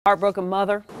Heartbroken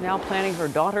mother now planning her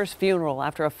daughter's funeral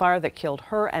after a fire that killed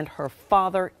her and her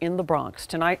father in the Bronx.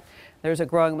 Tonight, there's a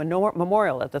growing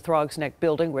memorial at the Throgs Neck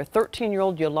building where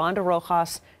 13-year-old Yolanda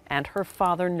Rojas and her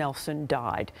father Nelson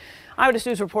died. Eyewitness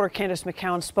News reporter Candace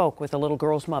McCown spoke with the little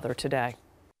girl's mother today.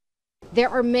 There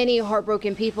are many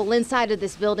heartbroken people inside of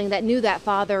this building that knew that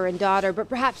father and daughter, but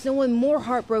perhaps no one more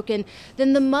heartbroken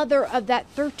than the mother of that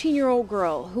 13-year-old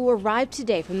girl who arrived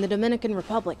today from the Dominican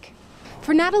Republic.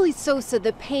 For Natalie Sosa,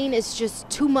 the pain is just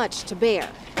too much to bear.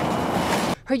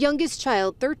 Her youngest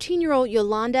child, 13-year-old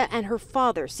Yolanda, and her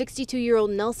father, 62-year-old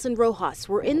Nelson Rojas,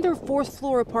 were in their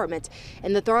fourth-floor apartment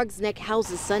in the Throgs Neck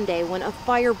houses Sunday when a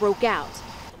fire broke out.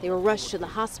 They were rushed to the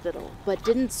hospital, but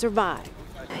didn't survive.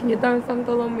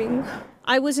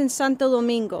 I was in Santo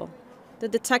Domingo. The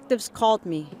detectives called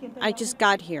me. I just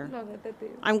got here.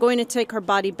 I'm going to take her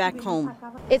body back home.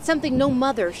 It's something no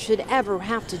mother should ever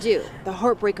have to do. The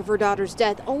heartbreak of her daughter's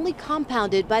death only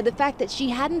compounded by the fact that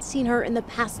she hadn't seen her in the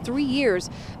past 3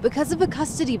 years because of a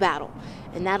custody battle.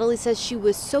 And Natalie says she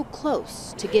was so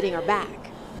close to getting her back.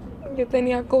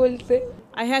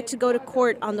 I had to go to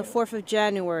court on the 4th of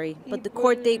January, but the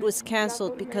court date was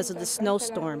canceled because of the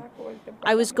snowstorm.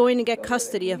 I was going to get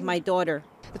custody of my daughter.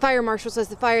 The fire marshal says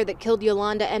the fire that killed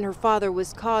Yolanda and her father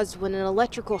was caused when an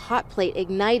electrical hot plate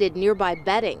ignited nearby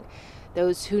bedding.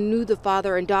 Those who knew the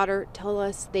father and daughter tell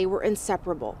us they were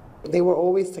inseparable. They were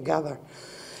always together.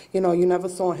 You know, you never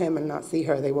saw him and not see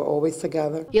her. They were always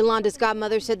together. Yolanda's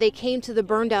godmother said they came to the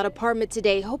burned out apartment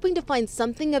today hoping to find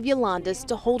something of Yolanda's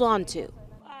to hold on to.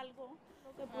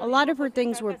 A lot of her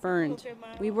things were burned.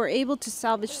 We were able to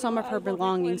salvage some of her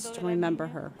belongings to remember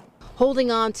her.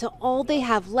 Holding on to all they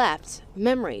have left,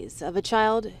 memories of a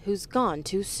child who's gone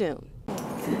too soon.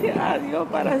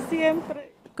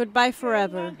 Goodbye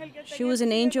forever. She was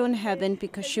an angel in heaven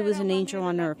because she was an angel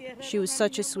on earth. She was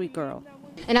such a sweet girl.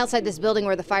 And outside this building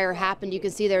where the fire happened, you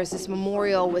can see there's this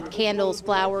memorial with candles,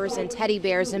 flowers, and teddy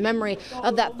bears in memory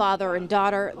of that father and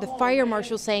daughter. The fire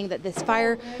marshal saying that this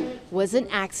fire was an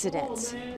accident.